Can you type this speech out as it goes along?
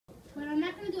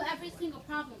do every single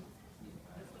problem.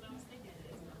 That's what I was thinking.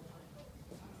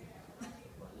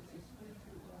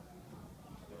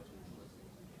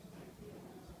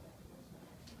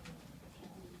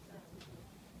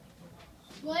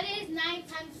 What is 9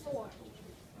 times 4?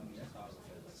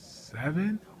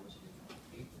 7?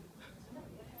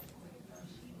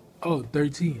 Oh,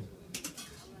 13.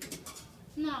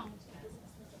 No.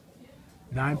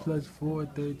 9 plus 4,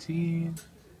 13.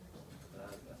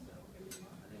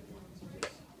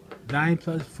 9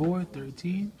 plus 4,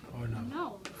 13? Or no?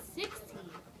 No, 16.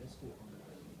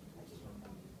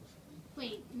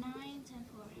 Wait, 9 times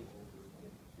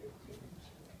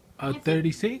 4.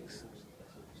 36?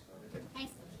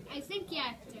 I think,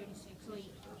 yeah, it's 36.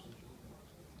 Wait.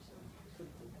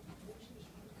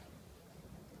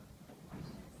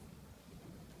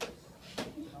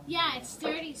 Yeah, it's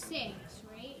 36,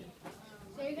 right?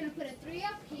 So you're going to put a 3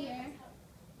 up here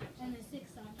and a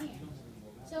 6 on here.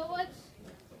 So what's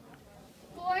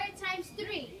 4 times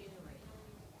 3?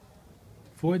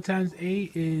 4 times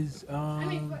 8 is I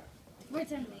mean, 4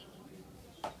 times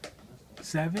 8.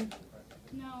 7?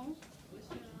 No.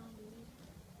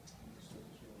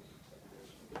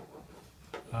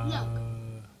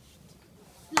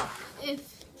 Look, if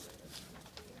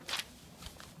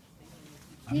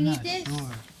I'm you need not this. sure.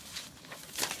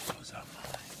 Those are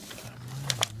mine.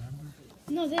 Remember?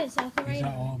 No, this. I can These write are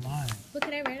on all it. mine. What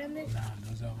can I write on this? Nah,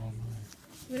 those are all mine.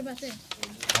 What about this?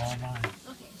 All mine.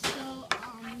 Okay,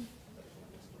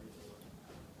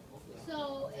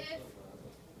 so if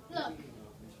look,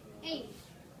 8,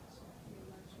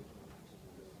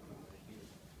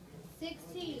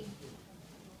 16,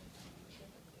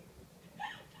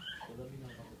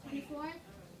 24,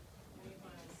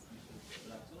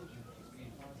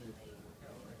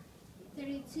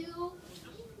 32.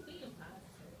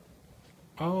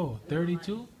 Oh,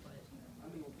 32?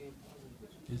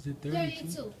 Is it 32?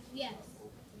 32, yes.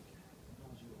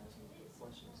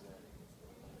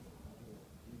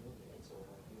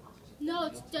 No,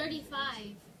 it's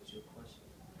 35.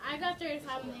 I got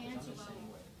 35 in the answer line.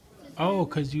 Oh,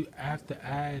 because you have to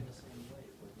add.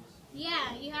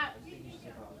 Yeah, you have.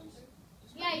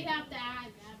 Yeah, you have to add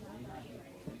that.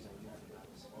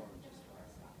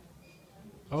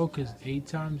 Oh, because 8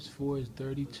 times 4 is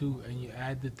 32, and you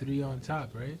add the 3 on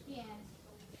top, right? Yes.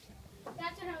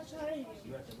 That's what I was trying to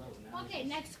do. Okay,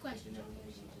 next question.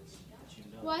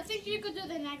 Well, I think you could do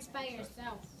the next by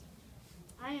yourself.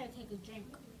 I gotta take a drink.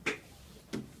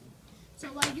 So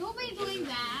while you'll be doing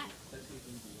that,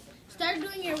 start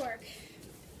doing your work.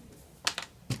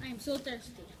 I am so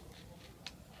thirsty.